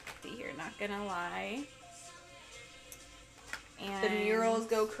lake. You're not gonna lie. And The murals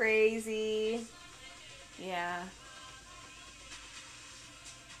go crazy. Yeah.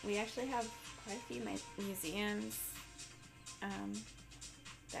 We actually have quite a few museums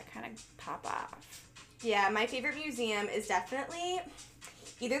that kind of pop off. Yeah, my favorite museum is definitely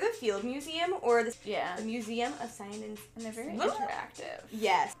either the Field Museum or the Museum of Science And they're very interactive.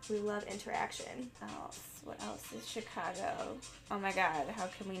 Yes, we love interaction. What else is Chicago? Oh my god, how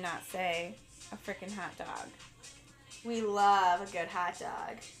can we not say a freaking hot dog? We love a good hot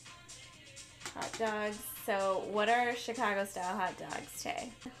dog. Hot dogs. So, what are Chicago style hot dogs,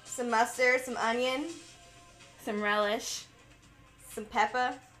 Tay? Some mustard, some onion, Some relish. some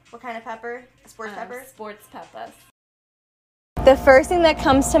pepper. What kind of pepper? Sports pepper? Sports peppers. The first thing that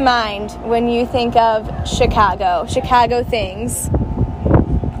comes to mind when you think of Chicago things.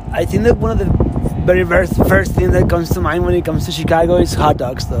 I think that one of the very first thing that comes to mind when it comes to Chicago is hot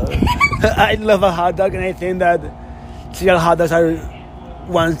dogs, though. I love a hot dog, and I think that Chicago hot dogs are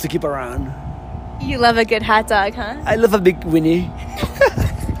ones to keep around. You love a good hot dog, huh? I love a big Winnie.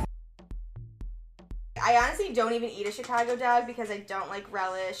 I honestly don't even eat a Chicago dog because I don't like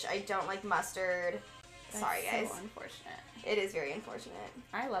relish. I don't like mustard. Sorry, guys. So unfortunate. It is very unfortunate.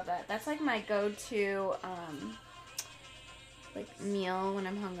 I love that. That's like my go-to like meal when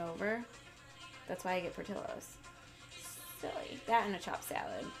I'm hungover. That's why I get Portillo's. Silly. That and a chopped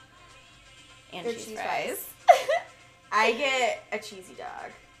salad. And They're cheese fries. I get a cheesy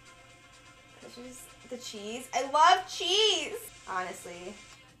dog. The cheese. I love cheese! Honestly.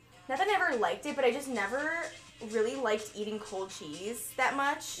 Not that I never liked it, but I just never really liked eating cold cheese that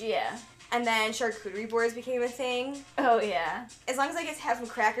much. Yeah. And then charcuterie boards became a thing. Oh yeah. As long as I get to have some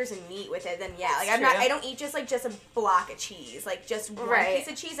crackers and meat with it, then yeah. Like True. I don't eat just a block of cheese. Like just one Right. piece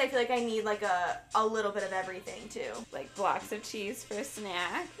of cheese. I feel like I need like a little bit of everything too. Like blocks of cheese for a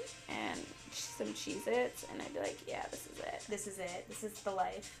snack and some Cheez-Its, and I'd be like, yeah, this is it. This is it. This is the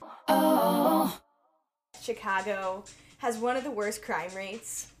life. Oh. Chicago has one of the worst crime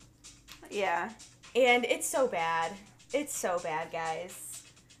rates. Yeah. And it's so bad. It's so bad, guys.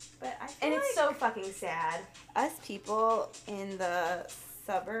 But I feel And it's so fucking sad. us people in the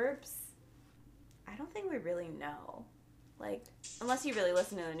suburbs, I don't think we really know. Like, unless you really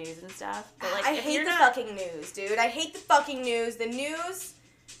listen to the news and stuff. But like, I if hate you're the not, fucking news, dude. I hate the fucking news. The news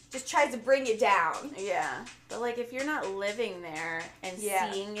just tries to bring it down. Yeah. But like, if you're not living there and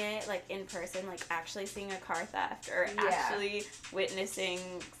Yeah. seeing it like in person, like actually seeing a car theft or Yeah. actually witnessing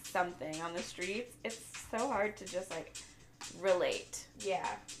something on the streets, it's so hard to just like relate. Yeah.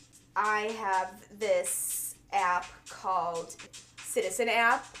 I have this app called Citizen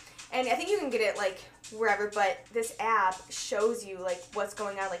app, and I think you can get it like wherever, but this app shows you like what's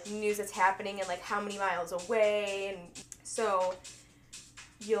going on, like news that's happening and like how many miles away, and so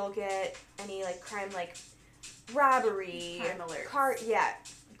you'll get any like crime, like robbery, Crime alerts.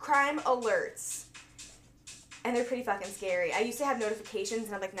 Crime alerts. And they're pretty fucking scary. I used to have notifications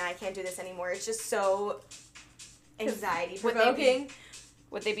and I'm like, nah, I can't do this anymore. It's just so anxiety provoking.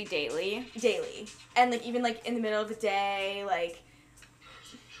 Would they be daily? Daily. And like even like in the middle of the day, like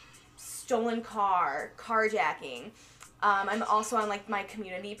stolen car, carjacking. I'm also on like my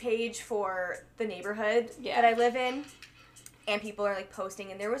community page for the neighborhood that I live in, and people are like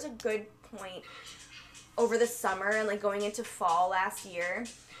posting, and there was a good point over the summer and like going into fall last year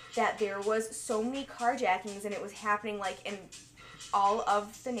that there was so many carjackings, and it was happening like in all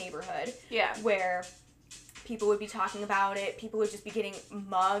of the neighborhood. Yeah. Where people would be talking about it. People would just be getting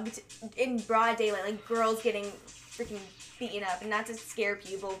mugged in broad daylight, like girls getting freaking beaten up, and not to scare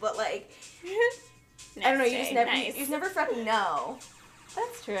people, but like I don't know, you just never fucking know.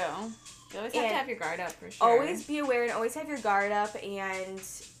 That's true. You always have And to have your guard up for sure. Always be aware and always have your guard up, and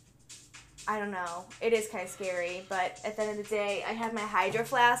I don't know. It is kind of scary, but at the end of the day, I have my hydro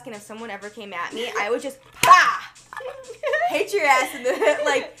flask, and if someone ever came at me, I would just, bah! Hit your ass in the,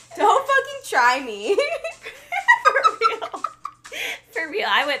 like, don't fucking try me. For real. For real.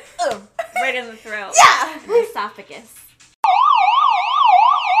 I would, right in the throat. Yeah! In the esophagus.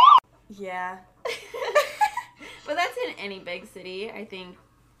 Yeah. But that's in any big city. I think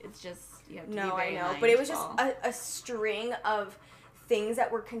it's just, you have to be No, I very know, but it was just mindful. a string of things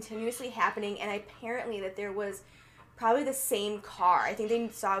that were continuously happening, and apparently that there was probably the same car. I think they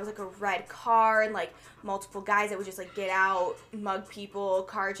saw it was like a red car and like multiple guys that would just like get out, mug people,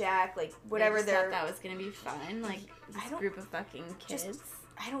 carjack, like whatever They just they're. thought that was gonna be fun. Like I this don't- group of fucking kids. just-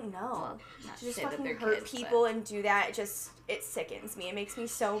 I don't know. Well, not To to just say that fucking they're hurt kids, people and do that, it sickens me. It makes me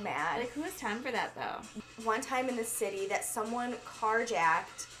so but, mad. like, who has time for that though? One time in the city that someone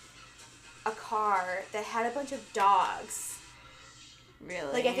carjacked a car that had a bunch of dogs.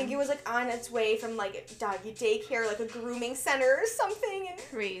 Really? Like, I think it was, like, on its way from, like, doggy daycare, like a grooming center or something. And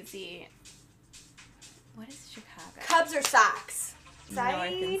crazy. What is Chicago? Cubs or Sox? North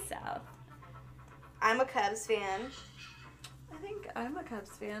and Side? South. I'm a Cubs fan. I think I'm a Cubs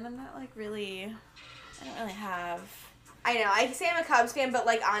fan. I'm not like really. I don't really have. I know, I say I'm a Cubs fan, but,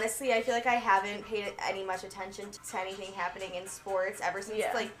 like, honestly, I feel like I haven't paid any much attention to anything happening in sports ever since,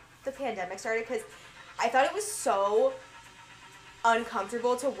 Yeah. like, the pandemic started, because I thought it was so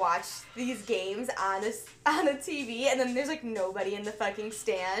uncomfortable to watch these games on a TV, and then there's, like, nobody in the fucking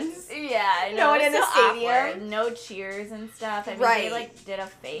stands. Yeah, I know. No one it's in the so stadium. awkward. No cheers and stuff. I mean, Right. they like did a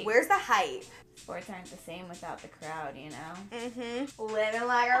fake. Where's the hype? Sports aren't the same without the crowd, you know. Mm-hmm. Living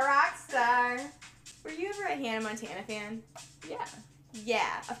like a rock star. Were you ever a Hannah Montana fan? Yeah,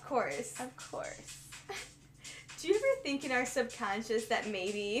 Yeah, of course. of course. Do you ever think in our subconscious that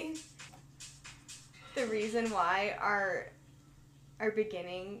maybe the reason why our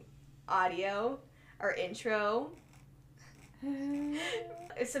beginning audio, our intro,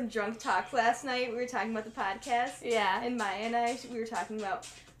 is some drunk talk last night? We were talking about the podcast, Yeah. and Maya and I, we were talking about,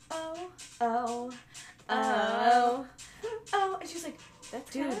 oh, oh, and she was like,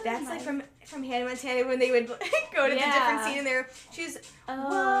 That's dude, kinda that's nice. like from Hannah Montana when they would go to the different Yeah. scene, and there, she's,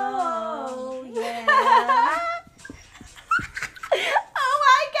 Oh, whoa, yeah. oh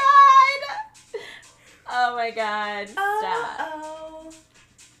my god! Oh my god. Stop. Oh.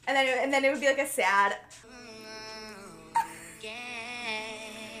 And then it would be like a sad.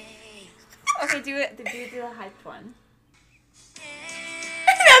 Okay, do the hyped one.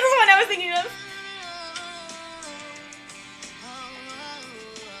 That's the one I was thinking of.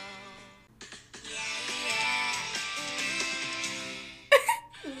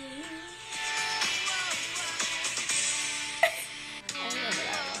 I remember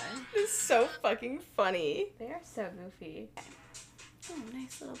that one. This is so fucking funny. They are so goofy. Oh,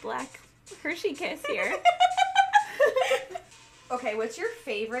 nice little black Hershey kiss here. Okay, what's your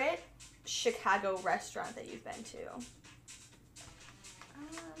favorite Chicago restaurant that you've been to?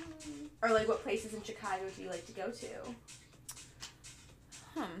 Or like what places in Chicago do you like to go to?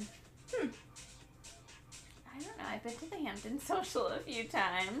 I don't know. I've been to the Hampton Social a few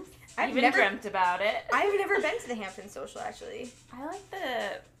times. I've Even never- dreamt about it. I've never been to the Hampton Social actually. I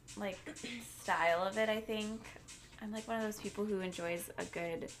like the style of it. I think I'm like one of those people who enjoys a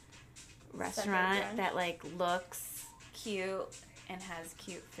good restaurant brunch. that like looks cute and has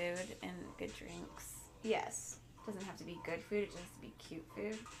cute food and good drinks. Yes. Doesn't have to be good food. It just has to be cute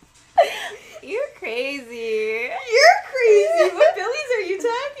food. You're crazy. You're crazy. What Billy's are you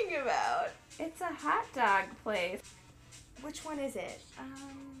talking about? It's a hot dog place. Which one is it?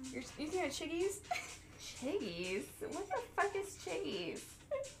 You're thinking of Chiggy's? Chiggy's? What the fuck is Chiggy's?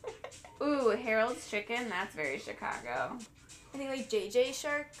 Ooh, Harold's Chicken. That's very Chicago. I think like JJ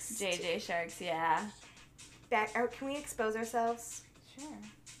Sharks. JJ Sharks, yeah. Can we expose ourselves? Sure.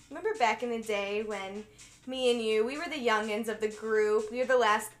 Remember back in the day when me and you, we were the youngins of the group. We were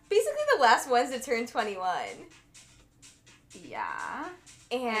basically the last ones to turn 21. Yeah.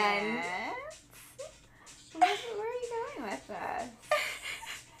 And Where are you going with that?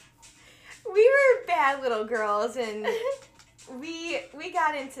 we were bad little girls, and we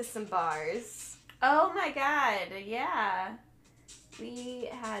got into some bars. Oh my god, yeah. We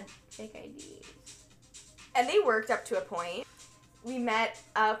had fake IDs. And they worked up to a point. We met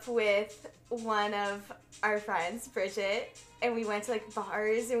up with one of our friends, Bridget, and we went to like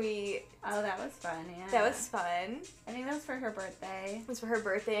bars, and Oh, that was fun, yeah. that was fun. I think that was for her birthday. It was for her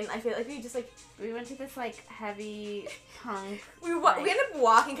birthday, and I feel like we just like We went to this like heavy punk. we ended up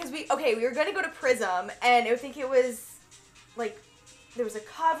walking because we were gonna go to Prism, and I think it was like there was a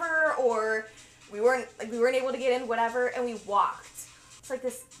cover or we weren't able to get in, whatever, and we walked. It's like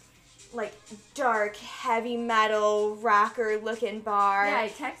this like dark heavy metal rocker looking bar. Yeah, I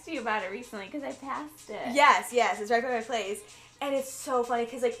texted you about it recently because I passed it. Yes, it's right by my place. And it's so funny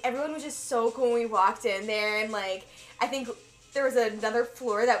because like everyone was just so cool when we walked in there, and like I think there was another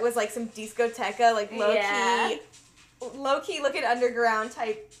floor that was like some discoteca, like low key looking underground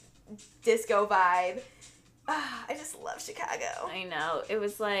type disco vibe. I just love Chicago. I know. It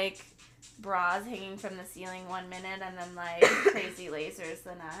was like bras hanging from the ceiling 1 minute and then like crazy lasers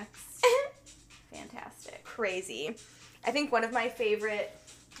the next. Fantastic. Crazy. I think one of my favorite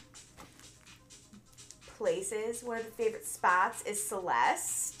places, one of the favorite spots is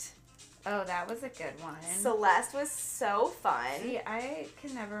Celeste. Oh, that was a good one. Celeste was so fun. See, I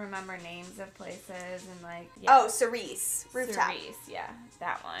can never remember names of places and like. Yeah. Oh, Cerise Rooftop. Cerise, yeah,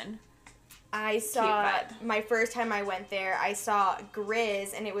 that one. I saw, vibe. my first time I went there, I saw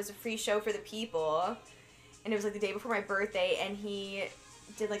Grizz, and it was a free show for the people, and it was like the day before my birthday, and he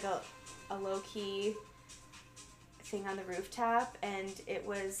did like a low-key thing on the rooftop, and it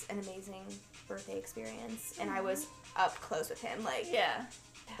was an amazing birthday experience, and I was up close with him, like, Yeah.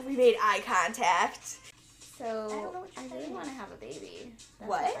 we made eye contact. So, I really want to have a baby. That's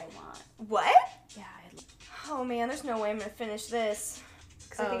What? I want. What? Yeah, Oh man, there's no way I'm gonna finish this.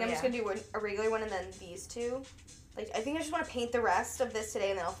 Because I think I'm just yeah. gonna do a regular one and then these two. Like, I think I just want to paint the rest of this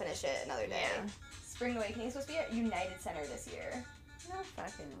today and then I'll finish it another day. Yeah. Spring Awakening is supposed to be at United Center this year. No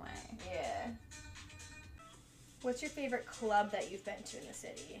fucking way. Yeah. What's your favorite club that you've been to in the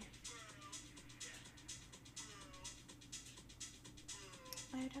city?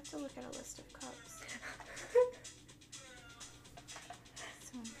 I would have to look at a list of cups.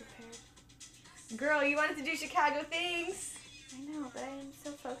 So unprepared. Girl, you wanted to do Chicago things. I know, but I'm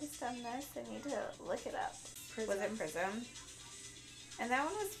so focused on this, I need to look it up. Prism. Was it Prism? And that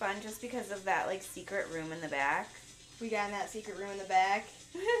one was fun just because of that, like, secret room in the back. We got in that secret room in the back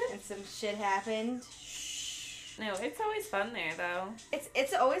and some shit happened. No, it's always fun there, though.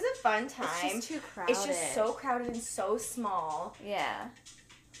 It's always a fun time. It's just too crowded. It's just so crowded and so small. Yeah.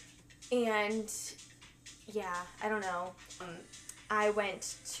 And, yeah, I don't know. I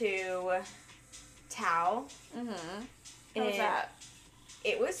went to Tao. Mm-hmm. How was And that?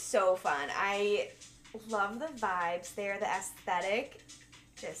 it was so fun. I love the vibes there, the aesthetic.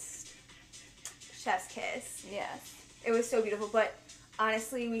 Just chef's kiss. Yes. It was so beautiful, but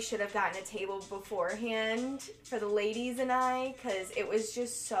honestly, we should have gotten a table beforehand for the ladies and I, because it was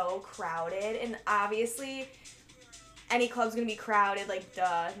just so crowded. And obviously, any club's gonna be crowded, like,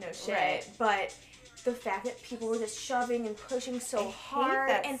 duh, no shit. Right. But the fact that people were just shoving and pushing so hard,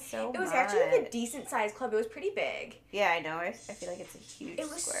 that and so it was actually like a much. decent sized club. It was pretty big. Yeah, I know. I feel like it's a huge It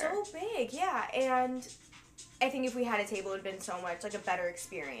was square. so big, yeah. And I think if we had a table, it would have been so much, like, a better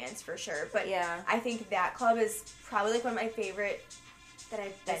experience for sure. But Yeah. I think that club is probably, like, one of my favorite that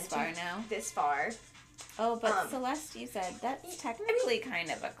I've been This far to now? this far. Oh, but Celeste, you said that's technically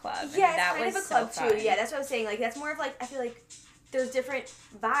kind of a club. Yeah, and that it's kind was of a club so too. fun. Yeah, that's what I was saying. Like, that's more of like, I feel like there's different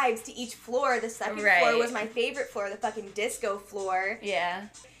vibes to each floor. The second floor Right. was my favorite floor, the fucking disco floor. Yeah.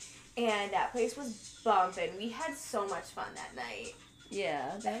 And that place was bumping. We had so much fun that night.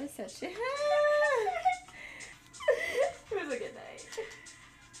 Yeah, that was such a... It was a good night.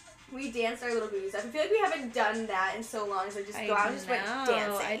 We danced our little booties up. I feel like we haven't done that in so long, so I just go out and just went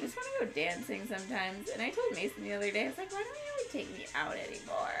dancing. I just want to go dancing sometimes. And I told Mason the other day, I was like, why don't you ever take me out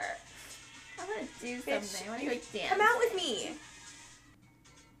anymore? I want to do something. I want to go dancing. Come out with me.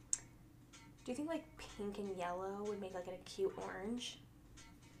 Do you think like pink and yellow would make like a cute orange?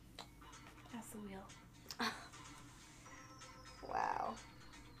 That's the wheel. Wow.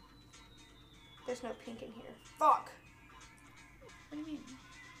 There's no pink in here. Fuck. What do you mean?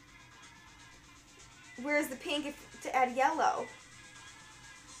 Where's the pink to add yellow?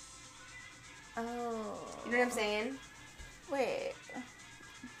 Oh. You know what I'm saying? Wait.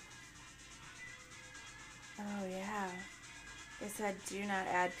 Oh, yeah. It said, do not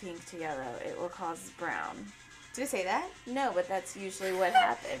add pink to yellow. It will cause brown. Did it say that? No, but that's usually what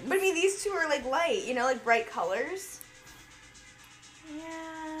happens. But I mean, these two are like light, you know, like bright colors.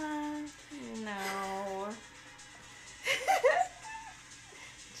 Yeah. No.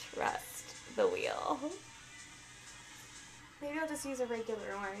 Trust the wheel. Maybe I'll just use a regular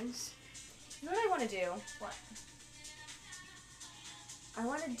orange. You know what I want to do? What? I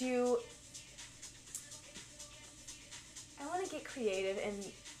want to get creative and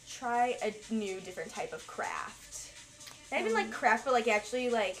try a new, different type of craft. Not even like craft, but like actually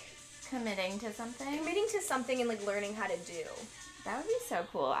like Committing to something? committing to something and like learning how to do. That would be so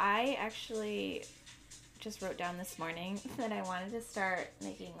cool. I actually just wrote down this morning that I wanted to start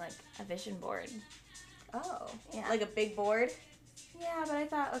making like a vision board. Oh, Yeah. like a big board. Yeah, but I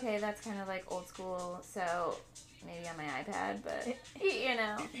thought, okay, that's kind of like old school, so maybe on my iPad, but you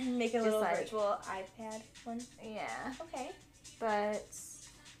know. Make a Just little like- virtual iPad one. Yeah. Okay. But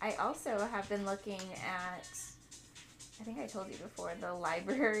I also have been looking at, I think I told you before, the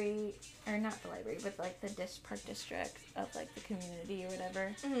library, or not the library, but like the park district of like the community or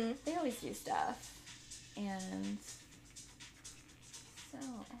whatever. Mm-hmm. They always do stuff. And so,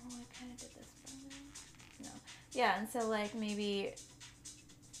 I kind of did this for no. Yeah, and so like maybe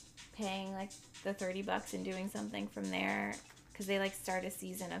paying like the $30 and doing something from there, because they like start a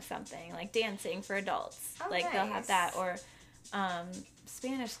season of something, like dancing for adults. Oh, like they'll have nice. that, or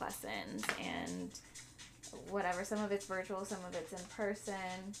Spanish lessons and whatever. Some of it's virtual, some of it's in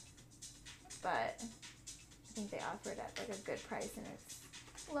person, but I think they offer it at like a good price and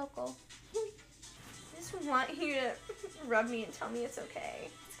it's local. I just want you to rub me and tell me it's okay.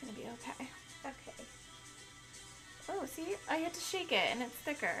 It's gonna be okay. Okay. Oh, see, I had to shake it and it's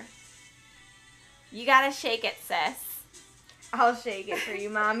thicker. You gotta shake it, sis. I'll shake it for you,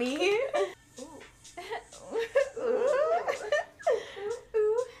 mommy. Ooh. Ooh.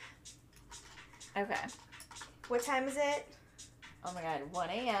 Okay. What time is it? Oh my god, 1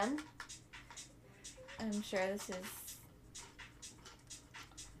 a.m. I'm sure this is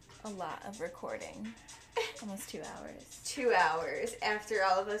a lot of recording. Almost 2 hours. 2 hours after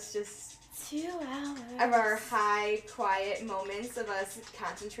all of us just 2 hours. of our high, quiet moments of us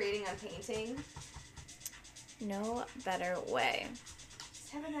concentrating on painting. No better way. Just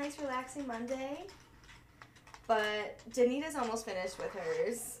have a nice, relaxing Monday. But Danita's almost finished with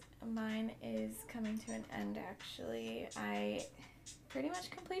hers. Mine is coming to an end, actually. I pretty much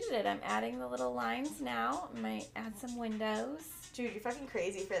completed it. I'm adding the little lines now. I might add some windows. Dude, you're fucking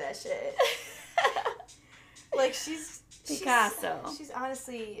crazy for that shit. Like, she's Picasso. She's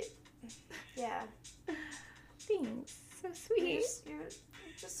honestly, yeah. Thanks. So You're sweet. you're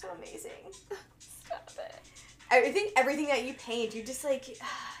just so amazing. Stop it. I think everything that you paint, you just like, you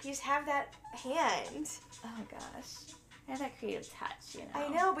just have that hand. Oh gosh. I have that creative touch, you know. I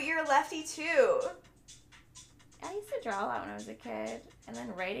know, but you're a lefty too. I used to draw a lot when I was a kid. And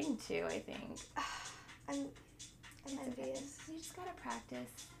then writing too, I think. I'm envious. You just gotta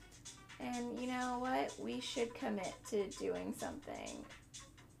practice. And you know what? We should commit to doing something.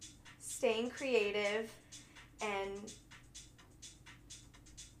 Staying creative and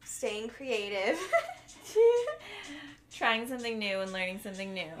staying creative. Trying something new and learning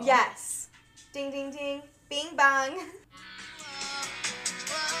something new. Yes. Ding, ding, ding. Bing, bong.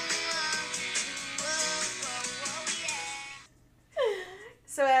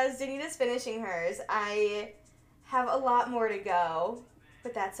 So as Danita's finishing hers, I have a lot more to go,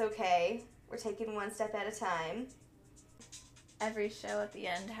 but that's okay. We're taking one step at a time. Every show at the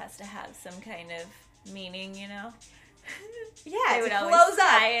end has to have some kind of meaning, you know? Yeah, I to would always close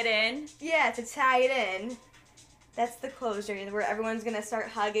tie up. it in. Yeah, to tie it in. That's the closure, where everyone's gonna start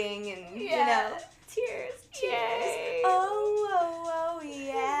hugging and, you know. Tears. Tears. Yay. Oh,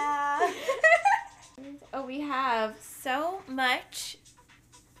 yeah. Oh, we have so much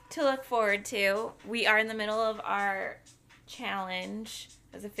to look forward to. We are in the middle of our challenge.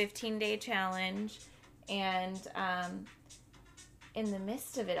 It was a 15-day challenge. And in the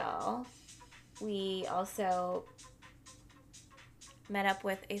midst of it all, we also met up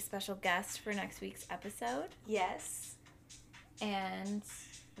with a special guest for next week's episode. Yes. And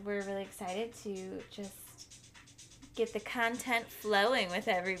we're really excited to just get the content flowing with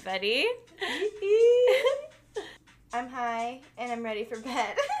everybody. I'm high and I'm ready for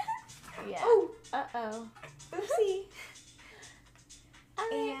bed. Yeah. Oh, Uh-oh. oopsie. All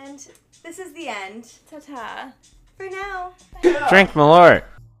right. And this is the end Ta-ta. for now. Drink Malort.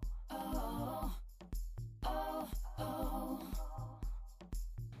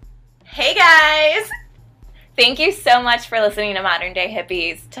 Hey guys! Thank you so much for listening to Modern Day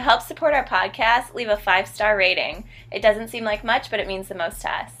Hippies. To help support our podcast, leave a 5-star rating. It doesn't seem like much, but it means the most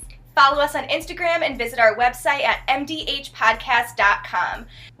to us. Follow us on Instagram and visit our website at mdhpodcast.com.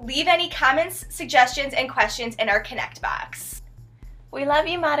 Leave any comments, suggestions, and questions in our Connect box. We love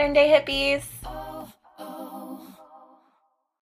you, Modern Day Hippies.